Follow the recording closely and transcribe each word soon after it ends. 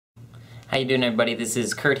How you doing, everybody? This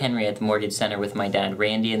is Kurt Henry at the Mortgage Center with my dad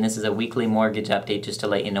Randy, and this is a weekly mortgage update just to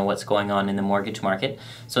let you know what's going on in the mortgage market.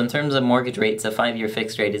 So in terms of mortgage rates, a 5-year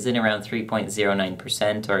fixed rate is in around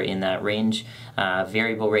 3.09% or in that range.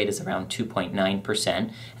 Variable rate is around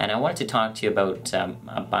 2.9%. And I wanted to talk to you about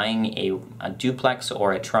buying a duplex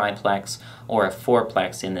or a triplex or a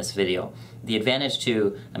fourplex in this video. The advantage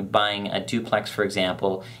to buying a duplex, for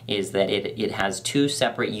example, is that it has two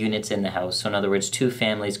separate units in the house. So in other words, two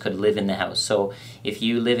families could live in the house. So if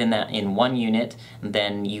you live in one unit,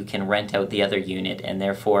 then you can rent out the other unit, and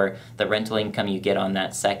therefore the rental income you get on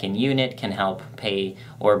that second unit can help pay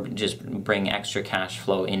or just bring extra cash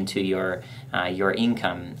flow into your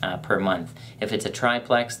income per month. If it's a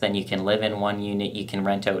triplex, then you can live in one unit, you can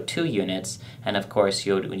rent out two units, and of course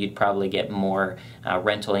you'd probably get more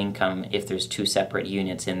rental income if there's two separate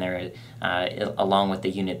units in there along with the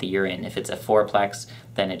unit that you're in. If it's a fourplex,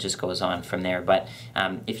 then it just goes on from there. But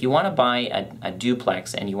if you want to buy a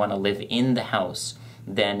duplex and you want to live in the house,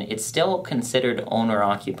 then it's still considered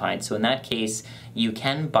owner-occupied. So in that case, you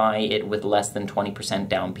can buy it with less than 20%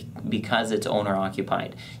 down because it's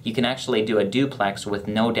owner-occupied. You can actually do a duplex with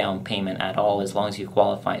no down payment at all as long as you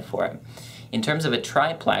qualify for it. In terms of a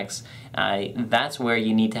triplex, that's where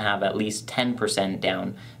you need to have at least 10%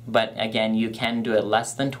 down. But again, you can do it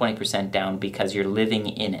less than 20% down because you're living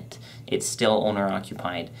in it. It's still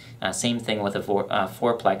owner-occupied. Same thing with a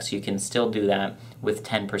fourplex. You can still do that with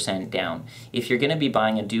 10% down. If you're going to be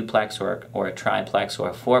buying a duplex or a triplex or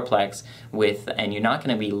a fourplex and you're not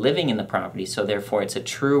going to be living in the property, so therefore it's a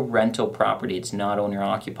true rental property, it's not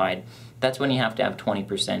owner-occupied, that's when you have to have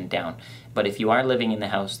 20% down. But if you are living in the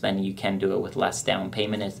house, then you can do it with less down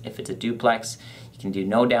payment. If it's a duplex, you can do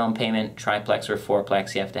no down payment. Triplex or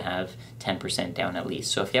fourplex, you have to have 10% down at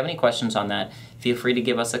least. So if you have any questions on that, feel free to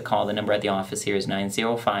give us a call. The number at the office here is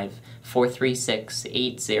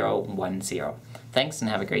 905-436-8010. Thanks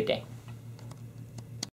and have a great day.